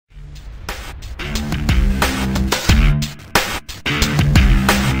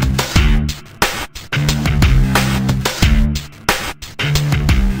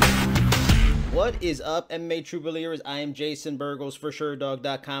What is up, MMA True Believers? I am Jason BURGOS for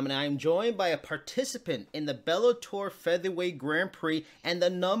Sherdog.com, and I am joined by a participant in the Bellator Featherweight Grand Prix and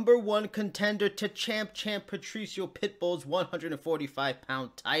the #1 contender to champ Patricio Pitbull's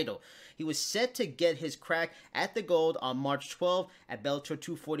 145-pound title. He was set to get his crack at the gold on March 12 at Bellator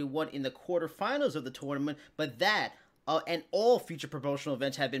 241 in the quarterfinals of the tournament, but that and all future promotional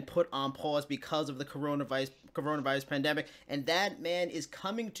events have been put on pause because of the coronavirus pandemic. And that man is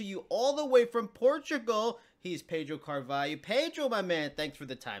coming to you all the way from Portugal. He's Pedro Carvalho. Pedro, my man, thanks for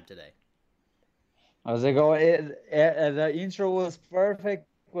the time today. How's it going? The intro was perfect.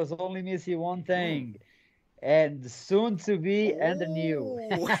 Was only missing one thing. And soon to be and the new.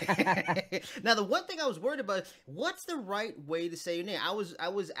 Now, the one thing I was worried about, what's the right way to say your name? I was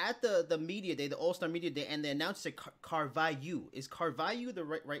at the media day, the All-Star Media Day, and they announced it Carvalho. Is Carvalho the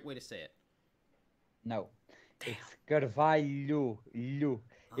right way to say it? No, it's Carvalho.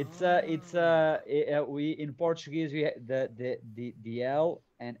 We in Portuguese we the L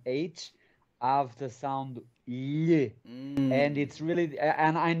and H have the sound y, and it's really,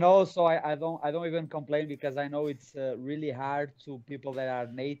 and I know, so I don't even complain, because I know it's really hard to people that are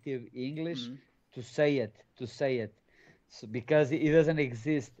native English to say it, so because it doesn't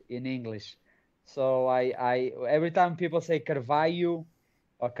exist in English. So I every time people say Carvalho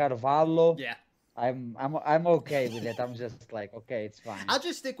or Carvalho, yeah, I'm okay with it. I'm just like, okay, it's fine. I'll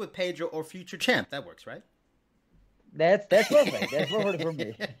just stick with Pedro or future champ. That works, right? That's perfect. That's perfect for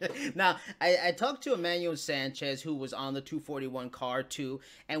me. Now, I talked to Emmanuel Sanchez, who was on the 241 card too,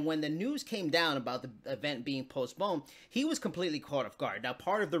 and when the news came down about the event being postponed, he was completely caught off guard. Now,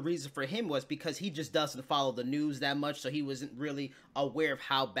 part of the reason for him was because he just doesn't follow the news that much, so he wasn't really aware of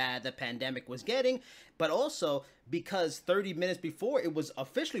how bad the pandemic was getting, but also because 30 minutes before it was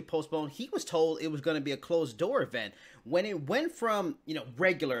officially postponed, he was told it was going to be a closed door event. When it went from,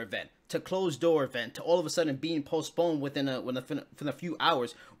 regular event to closed door event to all of a sudden being postponed within a few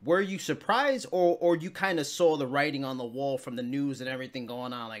hours, were you surprised, or you kind of saw the writing on the wall from the news and everything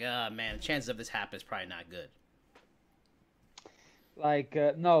going on, like, man, the chances of this happening is probably not good? Like,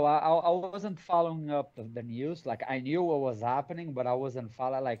 no, I wasn't following up the news. Like, I knew what was happening, but I wasn't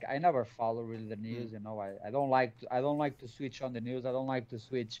following. Like, I never follow really the news. I don't like to switch on the news. I don't like to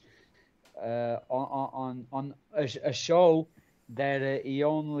switch on a show that he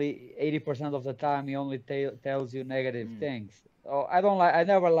only 80% of the time he only tells you negative things. So I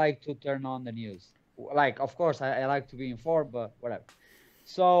never like to turn on the news. Like, of course, I like to be informed, but whatever.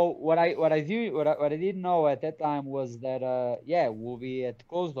 So what I didn't know at that time was that we'll be at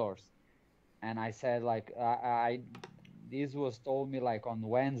closed doors, and I said, like, this was told me like on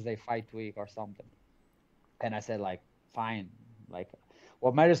Wednesday fight week or something, and I said, like, fine, like,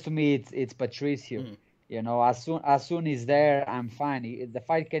 what matters to me it's Patricio. As soon he's there, I'm fine. The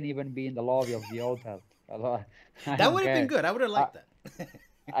fight can even be in the lobby of the hotel. That would have been good. I would have liked that.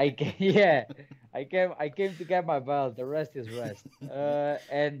 I came to get my belt. The rest is rest.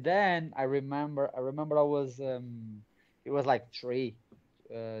 And then I remember I was it was like 3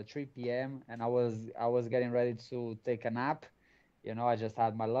 p.m. and I was getting ready to take a nap. I just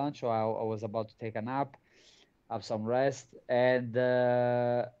had my lunch, so I was about to take a nap, have some rest, and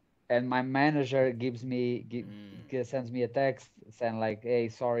my manager sends me a text saying, like, hey,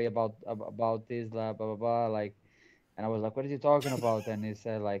 sorry about this, blah blah blah blah, like. And I was like, what are you talking about? And he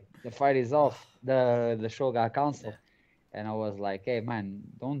said, like, the fight is off. The show got canceled. Yeah. And I was like, hey, man,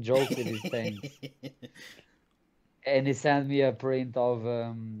 don't joke with these things. And he sent me a print of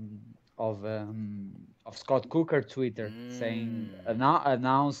Scott Cooker Twitter saying,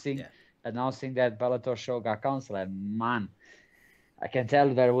 announcing that Bellator show got canceled. And man, I can tell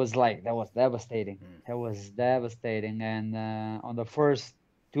that was devastating. It was devastating. And on the first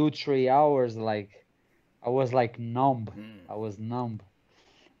 2-3 hours, like, I was like numb. I was numb.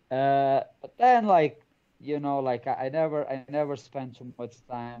 But then, like, I never spent too much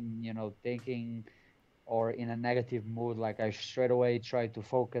time, thinking or in a negative mood. Like, I straight away tried to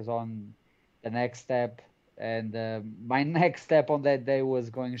focus on the next step. And my next step on that day was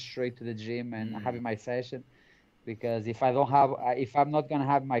going straight to the gym and having my session. Because if I'm not gonna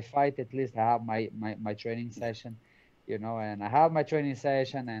have my fight, at least I have my training session. And I had my training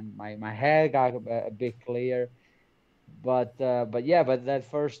session, and my head got a bit clear, but that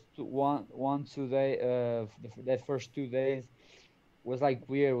first 2 days was like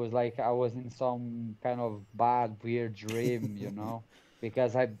weird. It was like I was in some kind of bad, weird dream,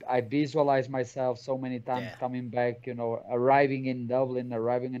 because I visualized myself so many times coming back, arriving in Dublin,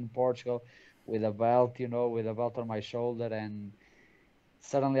 arriving in Portugal with a belt, with a belt on my shoulder, and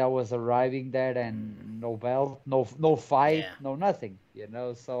suddenly I was arriving there and no belt, no fight, Yeah. no nothing,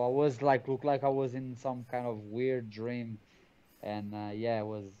 So I was like, looked like I was in some kind of weird dream, and yeah, it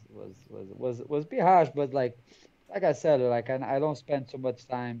was a bit harsh, but like I said, like I don't spend too much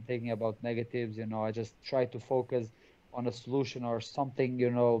time thinking about negatives, I just try to focus on a solution or something,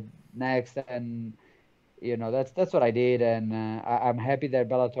 next, and that's what I did, and I'm happy that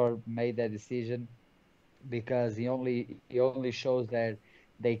Bellator made that decision because he only shows that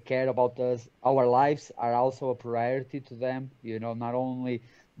they care about us. Our lives are also a priority to them, not only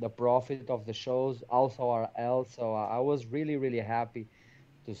the profit of the shows, also our health. So I was really, really happy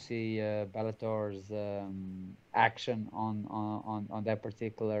to see Bellator's action on that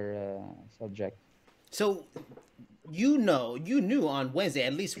particular subject. So you knew on Wednesday,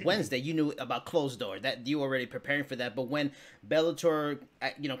 at least Wednesday, you knew about closed door, that you were already preparing for that. But when Bellator,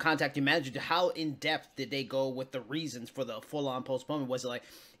 contacted your manager, how in depth did they go with the reasons for the full on postponement? Was it like,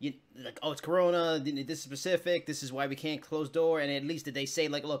 oh, it's Corona, this is specific, this is why we can't close door? And at least did they say,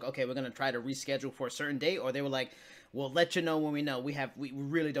 like, look, okay, we're gonna try to reschedule for a certain date, or they were like, we'll let you know when we know. We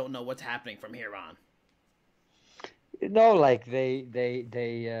really don't know what's happening from here on. No, like they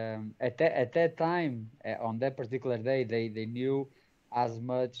at that time, on that particular day, they knew as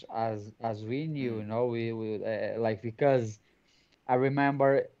much as we knew. We like, because I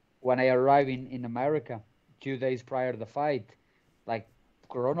remember when I arrived in America 2 days prior to the fight, like,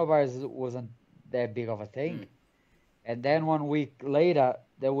 coronavirus wasn't that big of a thing. And then 1 week later,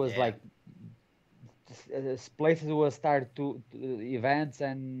 there was Yeah. like places will start to events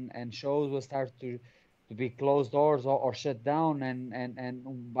and shows will start to be closed doors or shut down,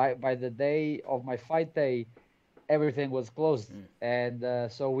 and by the day of my fight day, everything was closed, and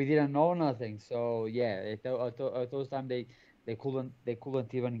so we didn't know nothing. So yeah, at those time they couldn't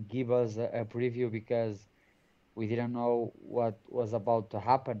even give us a preview because we didn't know what was about to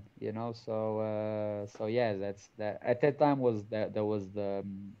happen, so yeah, that's that. At that time was that was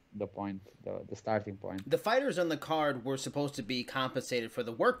the point, the starting point. The fighters on the card were supposed to be compensated for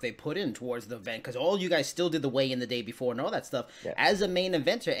the work they put in towards the event, because all you guys still did the weigh in the day before and all that stuff. Yeah. As a main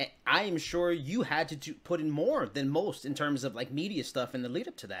eventer, I am sure you had to put in more than most in terms of like media stuff in the lead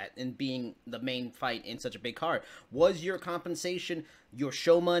up to that, and being the main fight in such a big card. Was your compensation your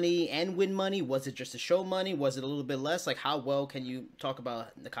show money and win money? Was it just the show money? Was it a little bit less? Like, how well can you talk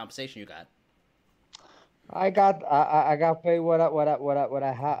about the compensation you got? I got paid what I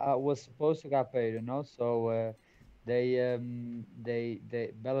was supposed to get paid, So they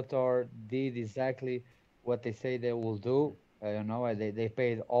Bellator did exactly what they say they will do. They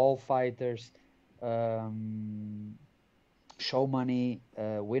paid all fighters um, show money,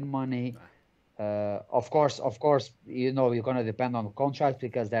 win money. Of course, you're gonna depend on contracts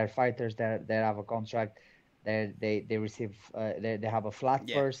because there are fighters that have a contract. They receive they have a flat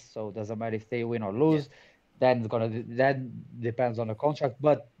Yeah. purse, so it doesn't matter if they win or Yeah. lose. Then depends on the contract.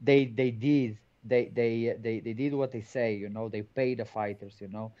 But they did what they say. They pay the fighters.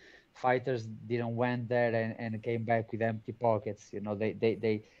 Fighters didn't went there and came back with empty pockets.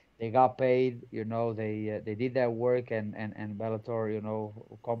 They got paid. They did their work, and Bellator,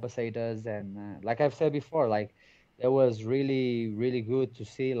 compensate us. And like I've said before, like, it was really really good to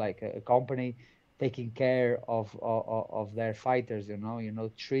see like a company taking care of their fighters.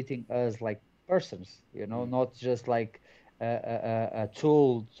 Treating us like persons. Not just like a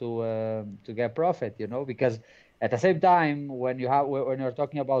tool to get profit. Because at the same time, when you're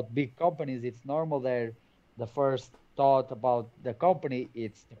talking about big companies, it's normal that the first thought about the company,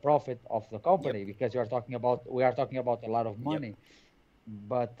 it's the profit of the Yep. company, because we are talking about a lot of Yep. money.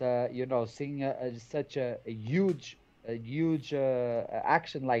 But seeing such a huge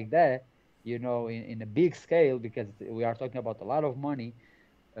action like that, in a big scale, because we are talking about a lot of money.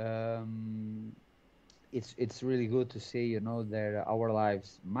 um, it's really good to see, that our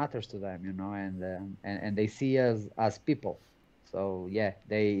lives matters to them, and they see us as people. So yeah,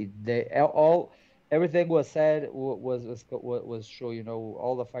 they all everything was said was true.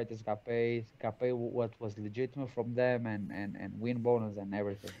 All the fighters got paid what was legitimate from them, and win bonus and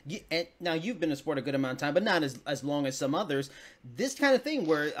everything. And now you've been in sport a good amount of time, but not as long as some others. This kind of thing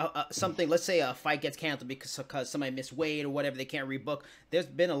where something, let's say a fight gets canceled because somebody missed weight or whatever, they can't rebook. There's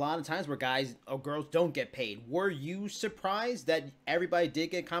been a lot of times where guys or girls don't get paid. Were you surprised that everybody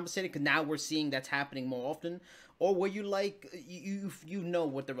did get compensated? Because now we're seeing that's happening more often. Or were you like, you know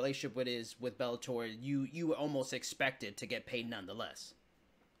what the relationship is with Bellator? You were almost expected to get paid nonetheless.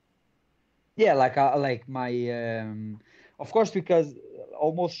 Yeah, like my of course, because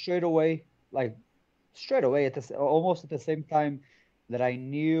almost straight away almost at the same time that I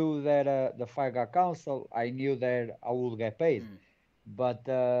knew that the fight got canceled, I knew that I would get paid. but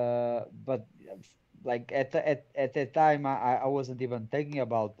like at the time I wasn't even thinking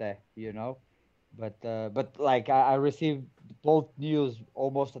about that, you know. But like I received both news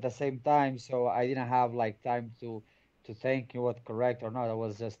almost at the same time, so I didn't have like time to think what correct or not. I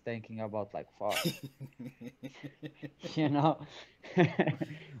was just thinking about like fuck, you know.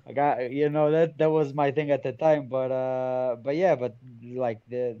 I got, you know, that was my thing at the time. But yeah, but like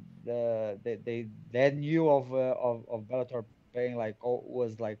they knew of Bellator paying like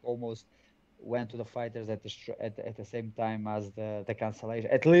was like almost went to the fighters at at the same time as the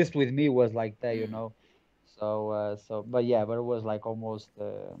cancellation. At least with me was like that, you Mm. know. So but yeah, but it was like almost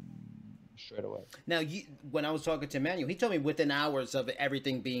straight away. Now, when I was talking to Emmanuel, he told me within hours of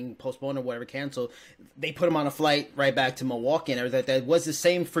everything being postponed or whatever canceled, they put him on a flight right back to Milwaukee, and that was the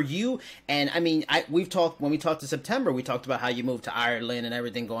same for you. And I mean, we've talked when we talked to September, we talked about how you moved to Ireland and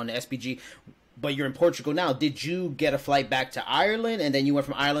everything, going to SPG. But you're in Portugal now. Did you get a flight back to Ireland, and then you went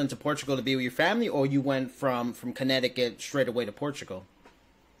from Ireland to Portugal to be with your family, or you went from Connecticut straight away to Portugal?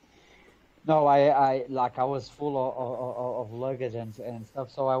 No, I like I was full of luggage and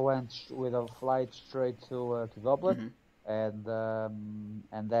stuff, so I went with a flight straight to Dublin,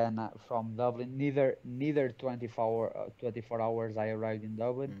 Mm-hmm. and then from Dublin, neither 24 hours I arrived in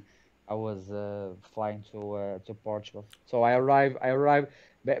Dublin. Mm. I was flying to Portugal. So I arrived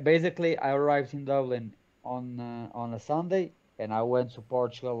basically I arrived in Dublin on a Sunday, and I went to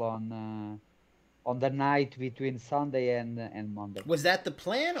Portugal on the night between Sunday and Monday. Was that the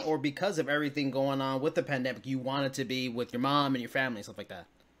plan, or because of everything going on with the pandemic, you wanted to be with your mom and your family and stuff like that?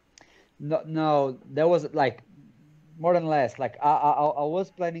 No, no, there was like more than less. Like I was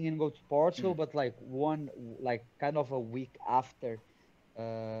planning to go to Portugal, Mm. but like like kind of a week after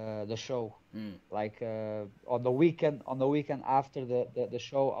the show, Mm. like on the weekend after the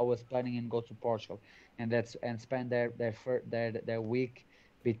show, I was planning to go to Portugal, and spend their week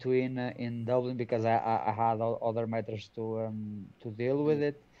between in Dublin because I had other matters to deal with Mm.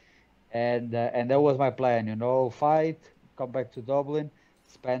 it, and that was my plan, you know, fight, come back to Dublin,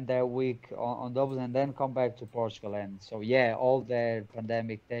 spend that week on Dublin, and then come back to Portugal. And so yeah, all the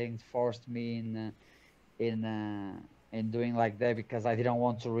pandemic things forced me in uh, in doing like that because I didn't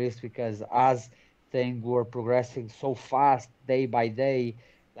want to risk, because as things were progressing so fast day by day,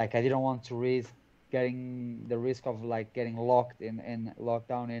 like I didn't want to risk getting the risk of like getting locked in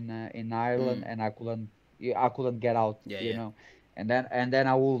lockdown in Ireland, Mm. and I couldn't get out, Yeah, you yeah. know. And then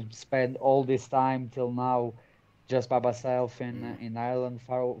I will spend all this time till now just by myself Mm. in Ireland,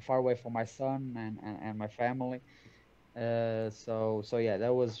 far away from my son and my family. So yeah,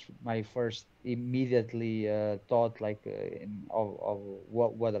 that was my first immediately thought, like of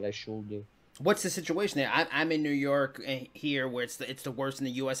what that I should do. What's the situation there? I'm in New York here, where it's the worst in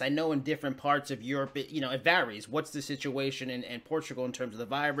the U.S. I know in different parts of Europe, it varies. What's the situation in Portugal in terms of the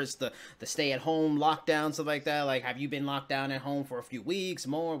virus, the stay at home lockdown, stuff like that? Like, have you been locked down at home for a few weeks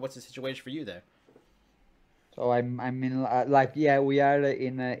more? What's the situation for you there? So I'm in like, yeah, we are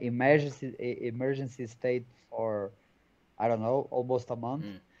in a emergency state for, I don't know, almost a month.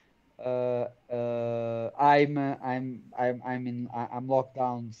 Mm. I'm locked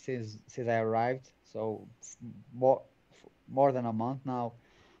down since I arrived, so it's more than a month now.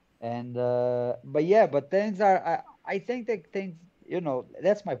 And but yeah, but things are, I think that things,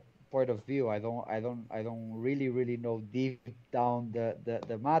 that's my point of view. I don't really know deep down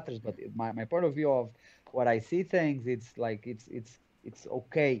the matters, but my point of view of what I see things, it's like it's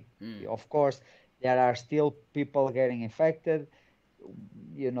okay. Mm. Of course, there are still people getting infected.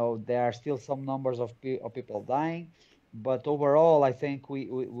 There are still some numbers of people dying, but overall I think we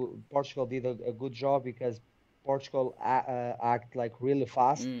Portugal did a good job, because Portugal act like really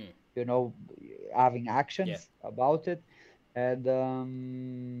fast, Mm. you know having Yeah. actions about it. And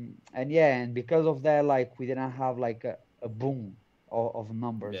yeah, and because of that, like, we didn't have like a boom of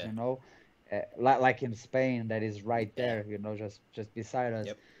numbers, Yeah. like in Spain, that is right Yeah. there, just beside us.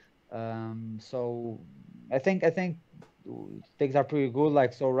 Yep. So I think things are pretty good.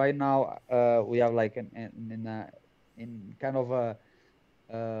 Like, so right now, we have like in kind of a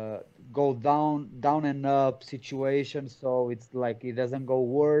uh, go down and up situation. So it's like it doesn't go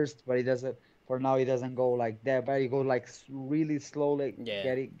worst, but it doesn't for now. It doesn't go like that, but it go like really slowly Yeah.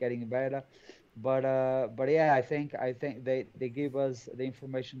 getting better. But yeah, I think they give us the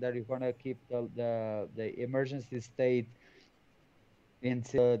information that we're gonna keep the emergency state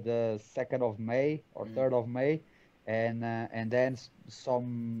until the 2nd of May or Mm. 3rd of May, and then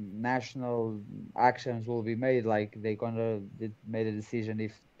some national actions will be made. Like, they made a decision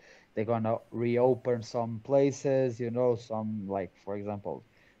if they're gonna reopen some places, some, like, for example,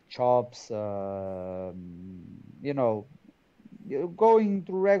 shops, you know, going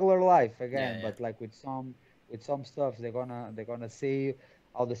through regular life Yeah, again, yeah. but like with some stuff they're gonna see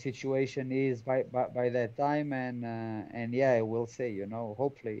how the situation is by that time, and yeah, we'll see.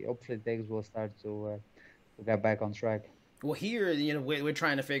 Hopefully things will start to get back on track. Well, here, we're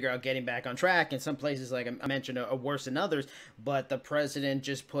trying to figure out getting back on track. In some places, like I mentioned, are worse than others. But the president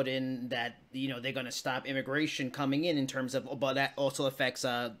just put in that they're going to stop immigration coming in terms of, but that also affects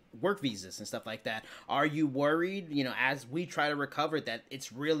work visas and stuff like that. Are you worried, as we try to recover, that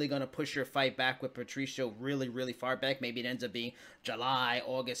it's really going to push your fight back with Patricio really, really far back? Maybe it ends up being July,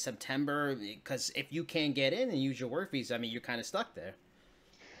 August, September. Because if you can't get in and use your work visa, I mean, you're kind of stuck there.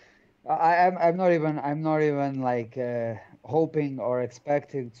 I'm not even like hoping or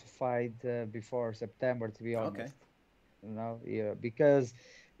expecting to fight before September, to be Okay. honest. Yeah, because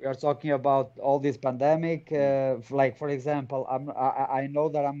we are talking about all this pandemic. Mm. Like for example, I know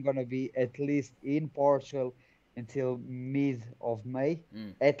that I'm gonna be at least in Portugal until mid of May,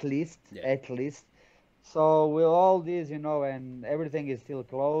 Mm. Yeah. at least. So with all this, and everything is still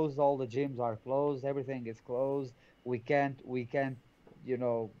closed, all the gyms are closed, everything is closed. We can't, we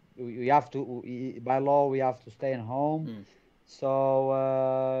have to, by law, we have to stay at home. Mm. So,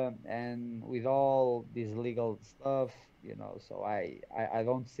 and with all this legal stuff, so I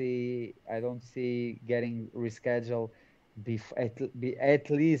don't see getting rescheduled at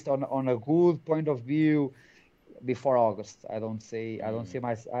least on a good point of view before August. Mm.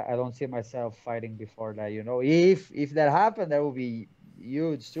 I don't see myself fighting before that. If that happened, that would be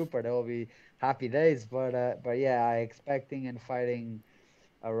huge, super. That will be happy days. But yeah, I expecting and fighting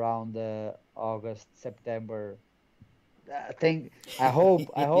around August, September. I hope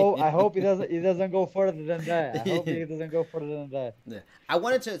it doesn't go further than that. I hope it doesn't go further than that. Yeah. I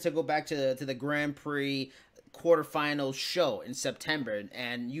wanted to go back to the Grand Prix quarterfinal show in September,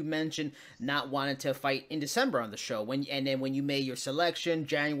 and you mentioned not wanting to fight in December on the show. And then when you made your selection,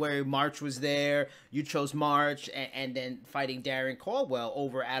 January, March was there. You chose March, and then fighting Darren Caldwell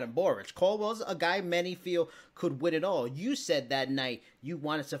over Adam Boric. Caldwell's a guy many feel could win it all. You said that night you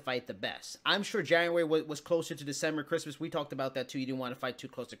wanted to fight the best. I'm sure January was closer to December, Christmas. We talked about that too. You didn't want to fight too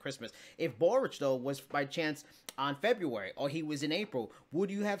close to Christmas. If Boric, though, was by chance on February or he was in April, would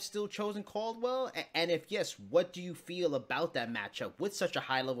you have still chosen Caldwell? And if yes, what do you feel about that matchup with such a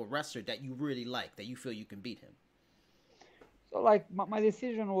high level wrestler that you really like, that you feel you can beat him? So like my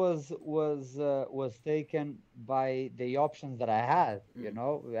decision was taken by the options that I had.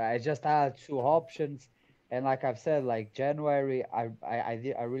 Mm. I just had two options, and like I've said, like January, I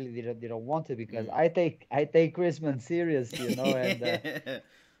really didn't want it because Mm. I take Christmas serious, and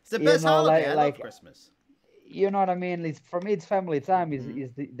It's the best holiday. I love Christmas. you know what I mean. It's for me, it's family time. Mm-hmm.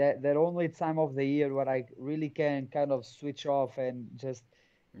 Is that only time of the year where I really can kind of switch off and just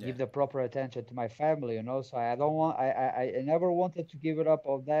Yeah. give the proper attention to my family. So I don't want, I never wanted to give it up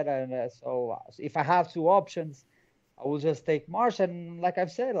of that, and so if I have two options, I will just take Marsh. And like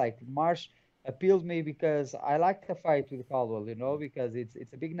I've said, like Marsh appealed me because I like the fight with Caldwell, because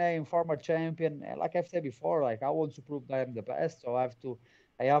it's a big name, former champion, and like I've said before, like I want to prove that I'm the best, so I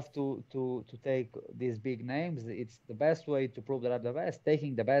have to take these big names. It's the best way to prove that I'm the best,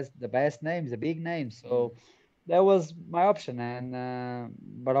 taking the best names, the big names. Mm. So that was my option, and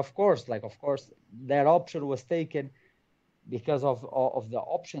but of course, that option was taken because of the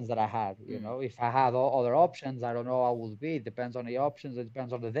options that I had. Mm. If I had all other options, I don't know how I would be. It depends on the options. It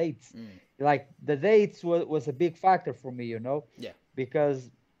depends on the dates. Mm. Like the dates was a big factor for me, Yeah. because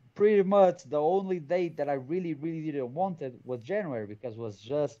pretty much the only date that I really, really didn't wanted was January because it was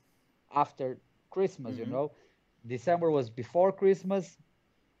just after Christmas. Mm-hmm. December was before Christmas.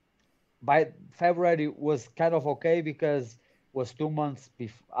 By February was kind of okay because was 2 months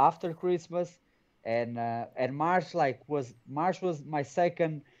after Christmas, and March was my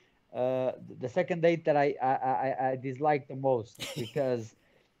second, the second date that I disliked the most because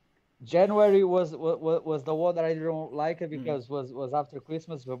January was the one that I didn't like it Mm. because was after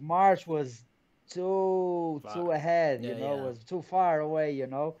Christmas, but March was too Far. ahead, Yeah, yeah. was too far away.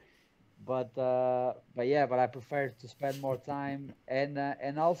 But yeah, but I prefer to spend more time,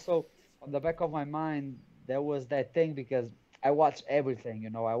 and also on the back of my mind there was that thing because I watch everything.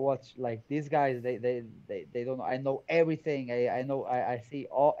 I watch like these guys. They don't know. I know everything. I know. I see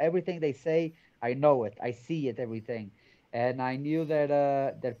everything they say. I know it. I see it. Everything, and I knew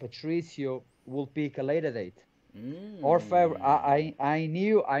that Patricio will pick a later date or February.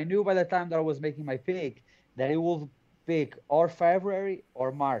 Mm. I knew by the time that I was making my pick that he will pick or February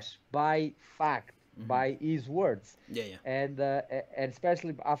or March by fact, Mm-hmm. by his words, Yeah, yeah. and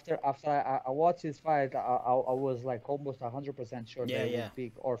especially after I watched his fight, I was like almost 100% sure that Yeah, he yeah. will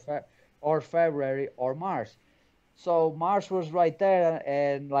pick or February or March. so Marsh was right there,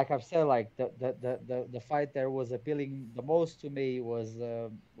 and like I've said, like the fight that was appealing the most to me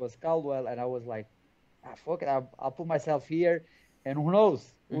was Caldwell, and I was like, ah, fuck it, I'll put myself here, and who knows,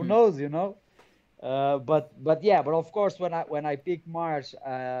 you know. But yeah, but of course when I picked Marsh,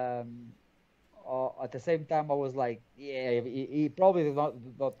 at the same time I was like, yeah, he probably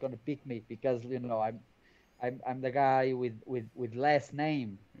not gonna pick me because you know I'm the guy with less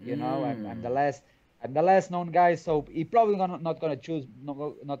name, you know. I'm the less known guy, so he probably not gonna choose,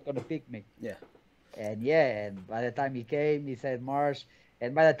 not gonna pick me. Yeah. And yeah, and by the time he came, he said Marsh,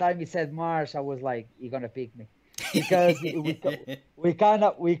 and by the time he said Marsh, I was like, he gonna pick me, because we kind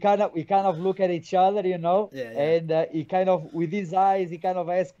of look at each other, you know, Yeah, yeah. and he kind of with his eyes, he kind of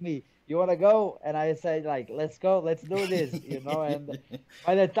asked me, "You wanna go?" And I said like, "Let's go, let's do this," you know. And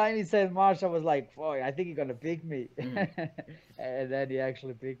by the time he said Marsh, I was like, "Boy, I think he's gonna pick me," and then he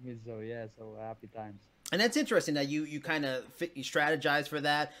actually picked me. So yeah, so happy times. And that's interesting that you kind of you strategized for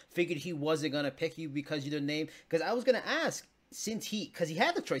that. Figured he wasn't gonna pick you because you didn't name. Because I was gonna ask, since because he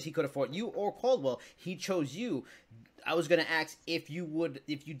had the choice, he could have fought you or Caldwell. He chose you. I was gonna ask if you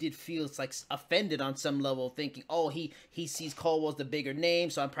did feel like offended on some level, thinking, oh, he sees Caldwell's the bigger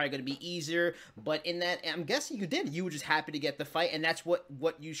name, so I'm probably gonna be easier. But in that, I'm guessing you did. You were just happy to get the fight, and that's what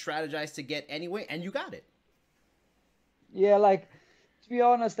you strategized to get anyway, and you got it. Yeah, like to be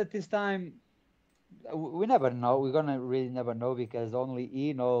honest, at this time we never know. We're gonna really never know because only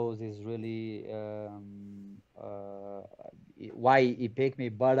he knows is really why he picked me.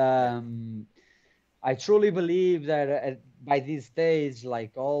 But Yeah. I truly believe that by this stage,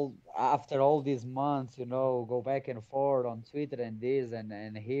 like all after all these months, you know, go back and forth on Twitter and this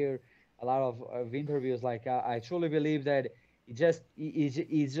and hear a lot of interviews. Like I truly believe that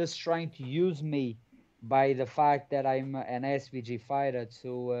he's just trying to use me by the fact that I'm an SVG fighter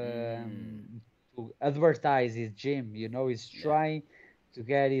to advertise his gym. You know, he's Yeah. trying to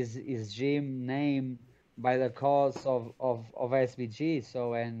get his gym name by the cause of SVG.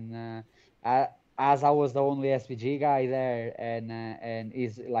 So as I was the only SVG guy there, and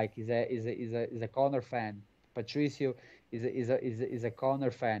he's a Conor fan. Patricio is a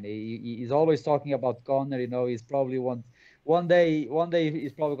Conor fan. He's always talking about Conor. You know, he's probably one day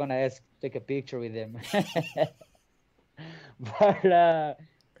he's probably gonna ask to take a picture with him. but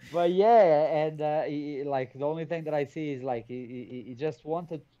but yeah, and like the only thing that I see is like he just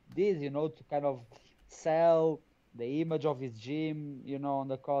wanted this, you know, to kind of sell the image of his gym, you know, on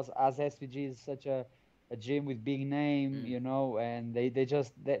the cause as SVG is such a gym with big name, you know, and they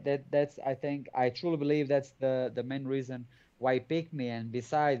just that's I think I truly believe that's the main reason why he picked me. And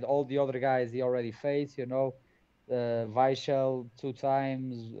besides all the other guys he already faced, you know, Weichel 2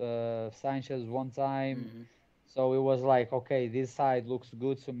 times, Sanchez 1 time. Mm-hmm. So it was like, okay, this side looks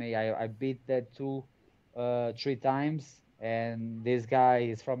good to me. I beat that 3 times, and this guy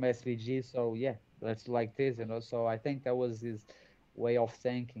is from SVG. So yeah, let's like this, you know. So I think that was his way of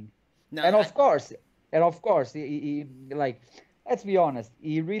thinking. No, And of course, like, let's be honest,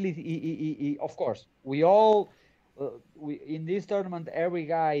 he really, of course, we all, we in this tournament, every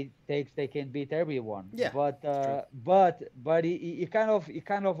guy thinks they can beat everyone, yeah, but true.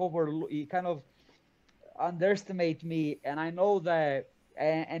 he kind of underestimate me, and I know that,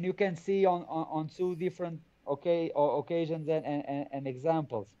 and you can see on 2 different occasions and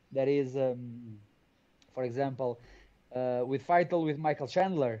examples. That is, for example, with Feitel with Michael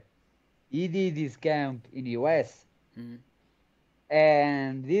Chandler, he did his camp in US, Mm-hmm.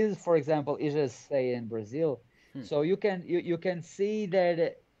 and this, for example, is just say in Brazil. Hmm. So you can see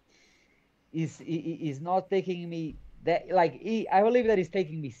that he's not taking me that like I believe that he's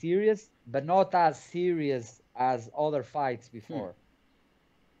taking me serious, but not as serious as other fights Hmm. before.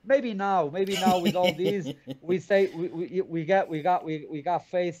 Maybe now with all these, we say we got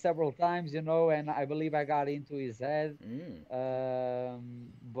faced several times, you know, and I believe I got into his head. Mm.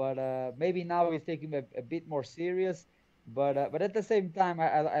 But maybe now he's taking me a bit more serious. But at the same time,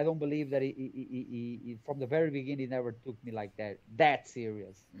 I don't believe that he from the very beginning he never took me like that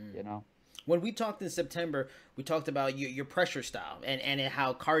serious, you know. When we talked in September, we talked about your pressure style and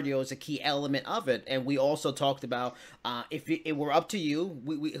how cardio is a key element of it. And we also talked about if it were up to you,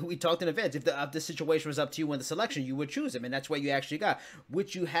 we talked in events, if the situation was up to you in the selection, you would choose him. And that's what you actually got,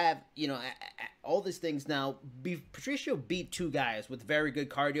 which you have, you know, all these things now. Patricio beat 2 guys with very good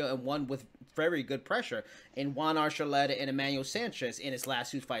cardio and one with very good pressure in Juan Archuleta and Emmanuel Sanchez in his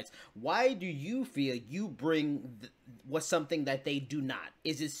last 2 fights. Why do you feel you bring what's something that they do not?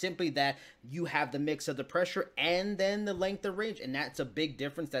 Is it simply that you have the mix of the pressure and then the length of range, and that's a big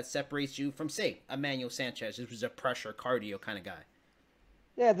difference that separates you from, say, Emmanuel Sanchez, who's a pressure cardio kind of guy?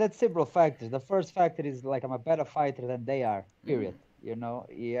 Yeah, that's several factors. The first factor is like I'm a better fighter than they are. Mm. Period. You know,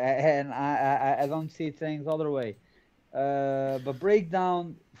 yeah, and I don't see things other way. But break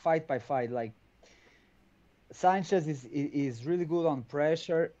down fight by fight. Like Sanchez is really good on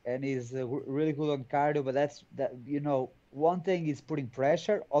pressure and is really good on cardio. But that's that. You know, one thing is putting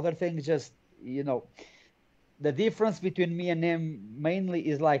pressure. Other thing is just you know the difference between me and him mainly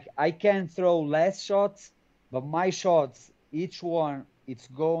is like I can throw less shots, but my shots, each one, it's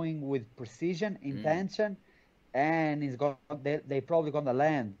going with precision, Mm. intention, and they probably gonna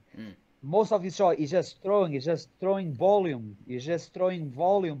land. Mm. Most of his shot is just throwing volume. He's just throwing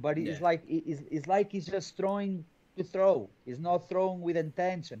volume, but Yeah. it's like he's just throwing to throw. He's not throwing with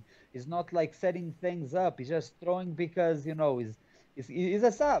intention. He's not like setting things up. He's just throwing because he's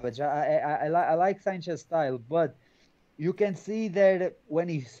a savage. I like Sanchez's style, but you can see that when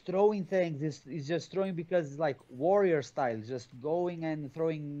he's throwing things, he's just throwing because it's like warrior style, just going and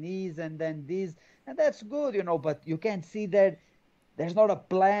throwing knees and then this, and that's good, you know. But you can see that there's not a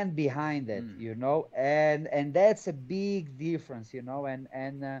plan behind it, Mm. you know, and that's a big difference, you know. And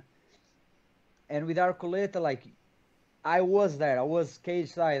with Arcoleta, like I was there. I was cage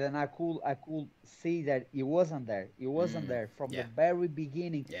side, and I could see that he wasn't there. He wasn't Mm. there from the Yeah. very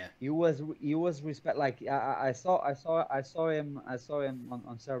beginning. Yeah. He was respect. Like I saw him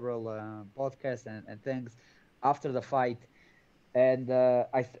on several podcasts and things after the fight, and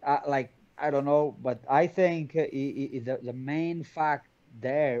like I don't know, but I think the main fact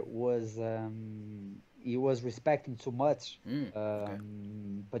there was he was respecting too much Mm. Okay.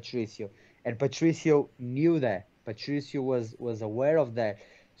 Patricio, and Patricio knew that. Patricio was aware of that.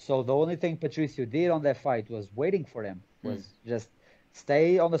 So the only thing Patricio did on that fight was waiting for him. Mm. Was just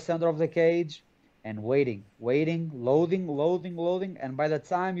stay on the center of the cage and waiting, loading, and by the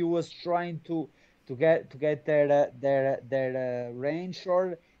time he was trying to get their range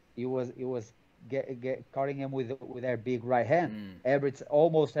short, he was cutting him with their big right hand Mm.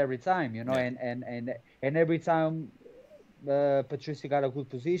 almost every time, you know, Yeah. and every time Patricio got a good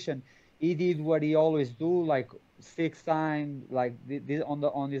position, he did what he always do, like 6 times, like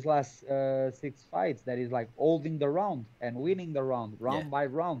on his last 6 fights, that is like holding the round and winning the round, Yeah. round by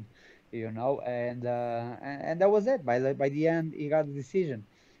round, you know, and that was it. By the end, he got the decision.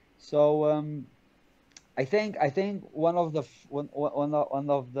 So I think one of the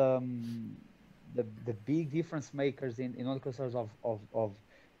big difference makers in all concerns of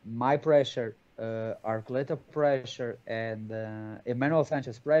my pressure, Arcoleta pressure, and Emmanuel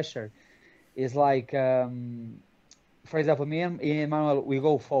Sanchez pressure is like, for example, me and Emmanuel, we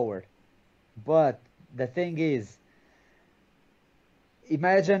go forward, but the thing is,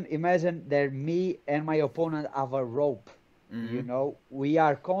 imagine that me and my opponent have a rope. Mm-hmm. You know, we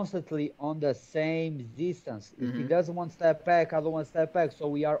are constantly on the same distance. If he Mm-hmm. doesn't want step back, I don't want step back. So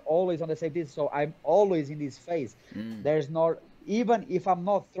we are always on the same distance. So I'm always in his face. Mm. There's not, even if I'm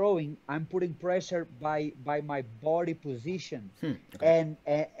not throwing, I'm putting pressure by my body position. Hmm. Okay.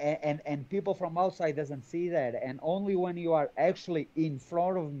 And people from outside doesn't see that. And only when you are actually in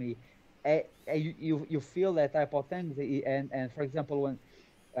front of me, you feel that type of things. And for example, when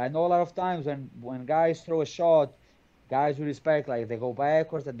I know a lot of times when guys throw a shot, guys with respect, like they go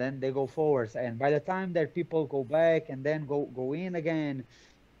backwards and then they go forwards. And by the time that people go back and then go in again,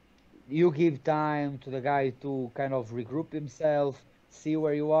 you give time to the guy to kind of regroup himself, see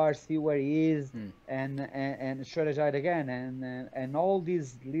where you are, see where he is, Mm. and strategize again. And all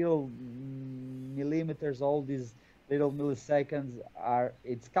these little millimeters, all these little milliseconds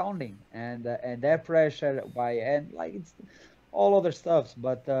it's counting, and that pressure by and like it's all other stuffs,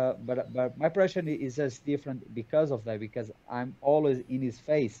 but my pressure is just different because of that, because I'm always in his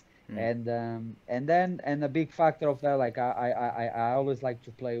face. Mm. And a big factor of that, like I always like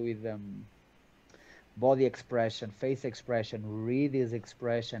to play with body expression, face expression, read his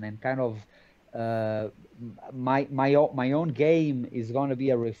expression, and kind of my own game is going to be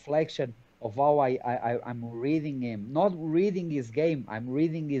a reflection of how I'm reading him, not reading his game, I'm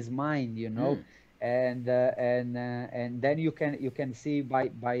reading his mind, you know. Mm. And then you can see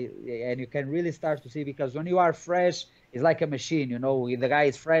and you can really start to see, because when you are fresh, it's like a machine, you know. The guy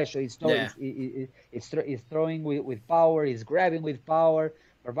is fresh, so Yeah. he's throwing with power, he's grabbing with power.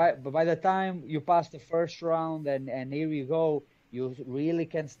 But by the time you pass the first round and here you go, you really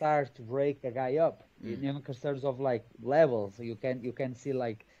can start to break the guy up Mm. in terms of like levels. You can see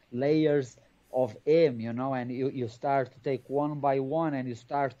like layers of him, you know, and you start to take one by one, and you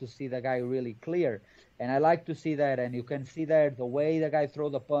start to see the guy really clear. And I like to see that, and you can see that the way the guy throw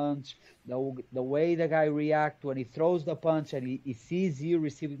the punch, the way the guy react when he throws the punch and he sees you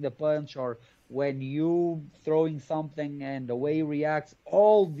receiving the punch, or when you throwing something and the way he reacts.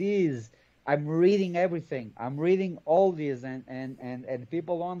 All these, I'm reading everything. I'm reading all these, and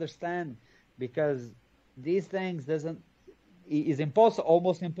people don't understand, because these things doesn't is impossible,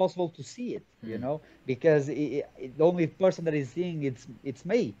 almost impossible to see it, you know, because the only person that is seeing it's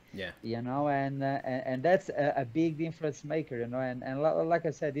me, you know, and that's a big difference maker, you know, and like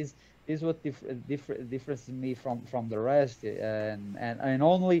I said, this is what difference me from the rest, and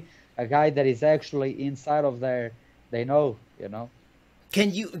only a guy that is actually inside of there, they know, you know.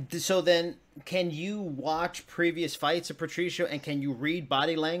 Can you watch previous fights of Patricio, and can you read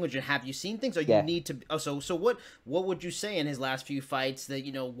body language, and have you seen things, or you need to? Oh, so what would you say in his last few fights that,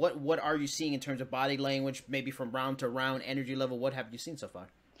 you know, what are you seeing in terms of body language, maybe from round to round, energy level? What have you seen so far?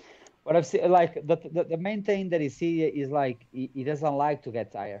 What I've seen, like the main thing that you see is like he doesn't like to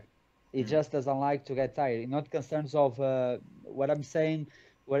get tired. He just doesn't like to get tired. Not concerns of what I'm saying.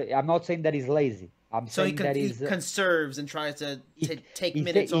 I'm not saying that he's lazy. I'm saying that he conserves and tries to take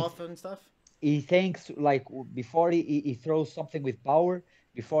minutes off and stuff. He thinks like before he throws something with power,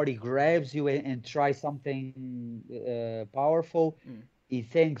 before he grabs you and tries something powerful. He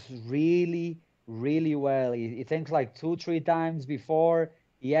thinks really, really well. He thinks like 2-3 times before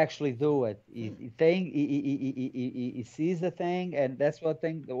he actually do it. He sees the thing, and that's what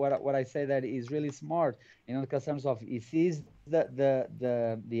I say that is really smart. You know, in terms of he sees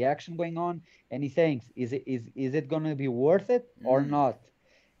the action going on, and he thinks, is it going to be worth it or not?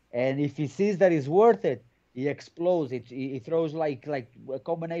 And if he sees that it's worth it, he explodes. He throws like a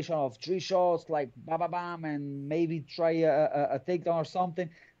combination of 3 shots, like bam, bam, bam, and maybe try a takedown or something.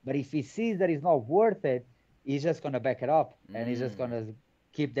 But if he sees that it's not worth it, he's just gonna back it up, and he's just gonna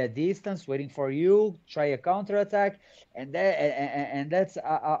keep that distance, waiting for you, try a counterattack, and that's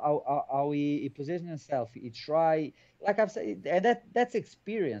how he positions himself. He try, like I've said, and that's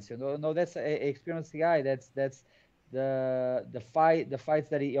experience, you know. No, that's an experienced guy. That's the fights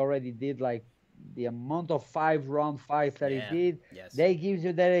that he already did, like the amount of 5-round fights that he did. They gives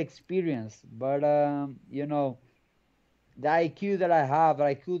you that experience. But you know, the IQ that I have, the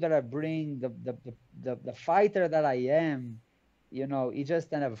IQ that I bring, the fighter that I am, you know, he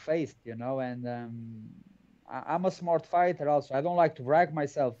just never faced, you know. And I'm a smart fighter also. I don't like to brag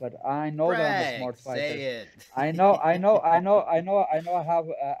myself, but I know that I'm a smart fighter. Say it. I have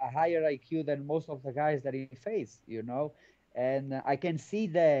a higher IQ than most of the guys that he face, you know. And I can see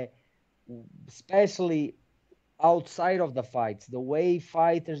that, especially outside of the fights, the way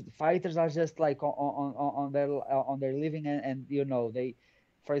fighters are just like on their living, and you know, they,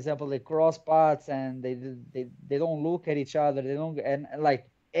 for example, they cross paths, and they don't look at each other, they don't, and like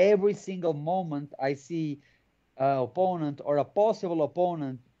every single moment I see opponent or a possible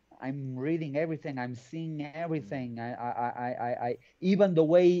opponent, I'm reading everything, I'm seeing everything. I even the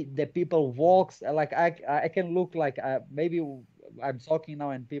way that people walks, like I can look like maybe I'm talking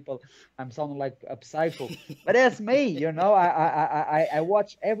now and people, I'm sounding like a psycho, but that's me, you know. I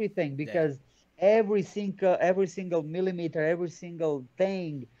watch everything, because every single millimeter, every single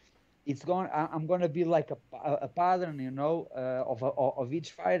thing, I'm gonna be like a pattern, you know, of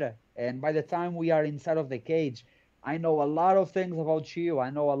each fighter. And by the time we are inside of the cage, I know a lot of things about you.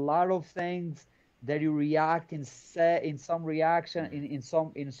 I know a lot of things that you react in some reaction, in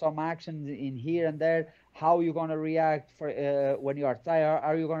some actions, in here and there. How you gonna react for when you are tired?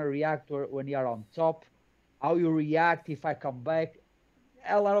 Are you gonna react when you are on top? How you react if I come back?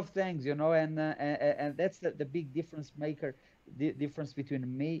 A lot of things, you know, and that's the big difference maker, the difference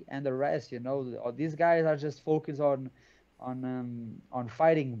between me and the rest, you know. These guys are just focused on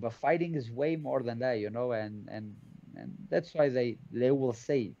fighting, but fighting is way more than that, you know. And that's why they will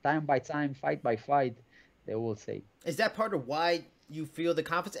say time by time, fight by fight, they will say. Is that part of why you feel the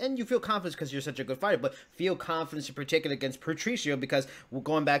confidence? And you feel confidence because you're such a good fighter, but feel confidence in particular against Patricio, because we're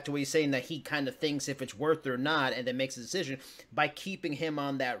going back to what he's saying, that he kind of thinks if it's worth it or not, and then makes a decision by keeping him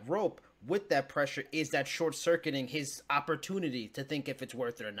on that rope with that pressure. Is that short-circuiting his opportunity to think if it's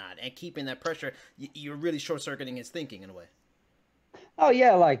worth it or not? And keeping that pressure, you're really short-circuiting his thinking in a way. Oh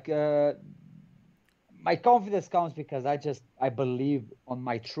yeah, like my confidence comes because I believe on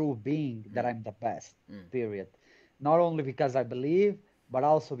my true being that I'm the best. Period. Not only because I believe, but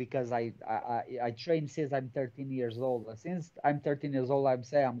also because I train since I'm 13 years old. Since I'm 13 years old, I'm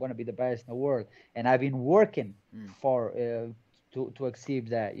saying I'm going to be the best in the world, and I've been working for to achieve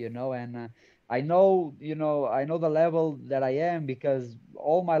that, you know. And I know, I know the level that I am because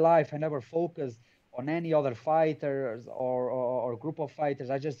all my life I never focused on any other fighters or group of fighters.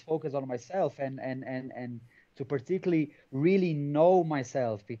 I just focus on myself and to particularly really know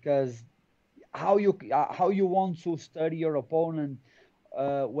myself, because how you want to study your opponent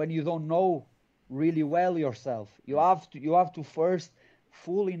when you don't know really well yourself. You have to first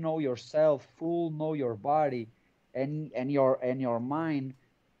fully know yourself, full know your body and your mind,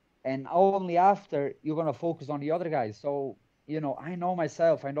 and only after you're gonna focus on the other guys. So I know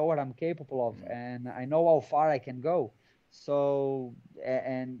myself, I know what I'm capable of, and I know how far I can go. So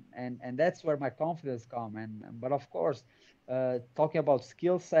and that's where my confidence come. And but of course, talking about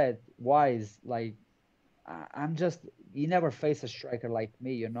skill set wise, like I'm just, you never face a striker like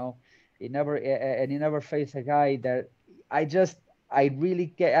me, and you never face a guy that I just, I really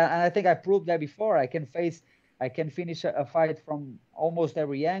can, and I think I proved that before. I can finish a fight from almost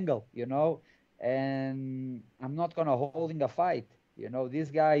every angle, and I'm not gonna holding the fight.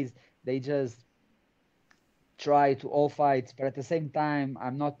 These guys, they just try to all fights, but at the same time,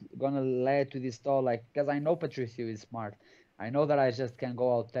 I'm not gonna let to this stall, like, because I know Patricio is smart. I know that I just can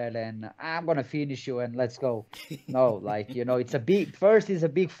go out there and I'm gonna finish you and let's go. No, like, it's a big, first is a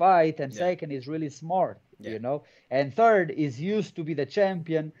big fight, and second is really smart, and third is used to be the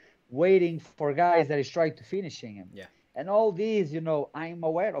champion, waiting for guys that is trying to finishing him. And all these, I'm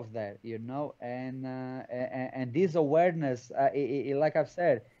aware of that, and this awareness, like I've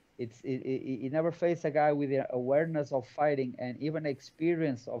said, you never face a guy with the awareness of fighting and even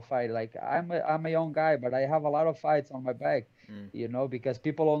experience of fight. Like I'm a young guy, but I have a lot of fights on my back, because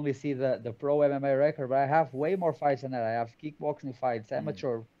people only see the pro MMA record, but I have way more fights than that. I have kickboxing fights,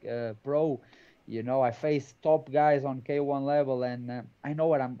 amateur, pro. I face top guys on K1 level, and I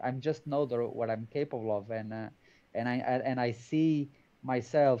know I'm just know what I'm capable of, and I see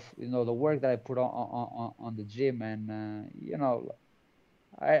myself, the work that I put on the gym, and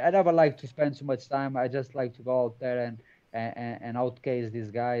I never like to spend too much time. I just like to go out there and outcase these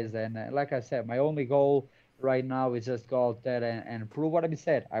guys. And like I said, my only goal right now is just go out there and prove what I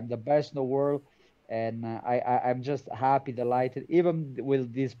said. I'm the best in the world, and I'm just happy, delighted, even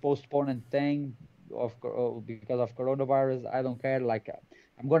with this postponement thing because of coronavirus. I don't care. Like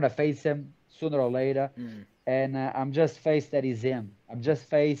I'm gonna face him sooner or later, and I'm just faced that is him. I'm just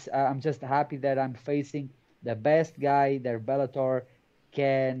happy that I'm facing the best guy that Bellator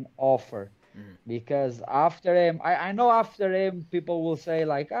can offer, because after him, I know after him people will say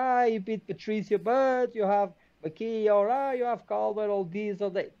like, you beat Patricio, but you have Maki, or you have Calvert, all these, or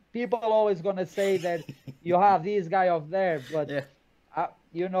that. People always gonna say that you have this guy up there, but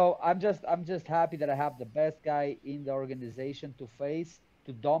I'm just happy that I have the best guy in the organization to face,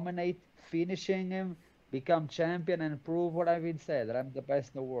 to dominate, finishing him, become champion, and prove what I've been said, that I'm the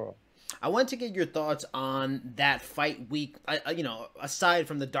best in the world. I want to get your thoughts on that fight week. Aside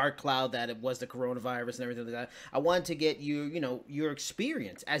from the dark cloud that it was the coronavirus and everything like that, I wanted to get your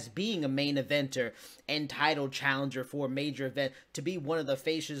experience as being a main eventer and title challenger for a major event, to be one of the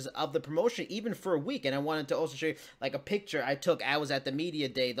faces of the promotion, even for a week. And I wanted to also show you like a picture I took. I was at the media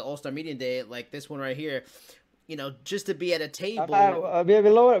day, the All-Star Media Day, like this one right here. Just to be at a table.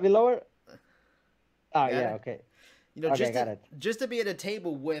 Below. Oh yeah, okay. Okay, just to be at a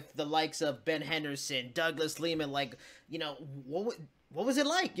table with the likes of Ben Henderson, Douglas Lehman, like, what was it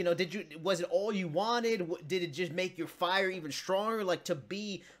like? Was it all you wanted? Did it just make your fire even stronger? Like, to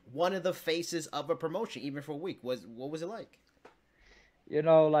be one of the faces of a promotion, even for a week, what was it like?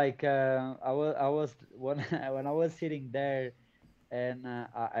 Like I was when when I was sitting there, and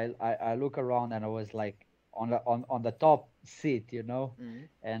I look around, and I was like on the top seat,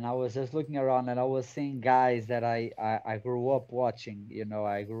 and I was just looking around, and I was seeing guys that I grew up watching.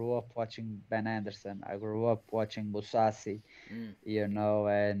 I grew up watching Ben Anderson. I grew up watching Musasi,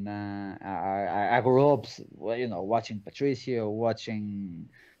 and I grew up, watching Patricio, watching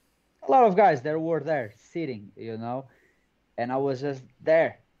a lot of guys that were there sitting, and I was just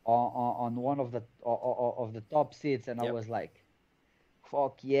there on one of the top seats, and I was like,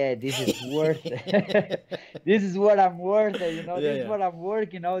 fuck yeah, this is worth it. This is what I'm worth it, this is what I'm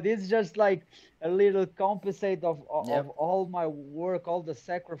working, this is just like a little compensate of all my work, all the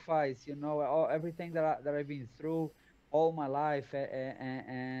sacrifice, everything that I've been through all my life,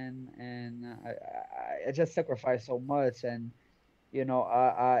 and I just sacrificed so much, and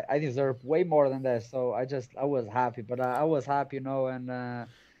I deserve way more than that. So I was happy, but I was happy, and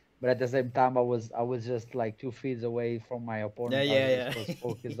but at the same time, I was just like 2 feet away from my opponent.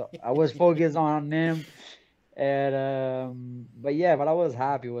 I was focused on him, and but I was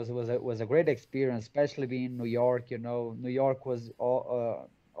happy. It was a great experience, especially being in New York. New York was all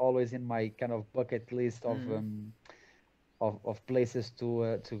always in my kind of bucket list of places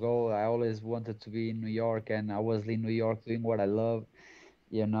to go. I always wanted to be in New York, and I was in New York doing what I love,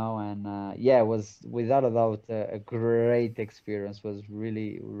 and yeah, it was without a doubt a great experience. Was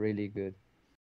really really good.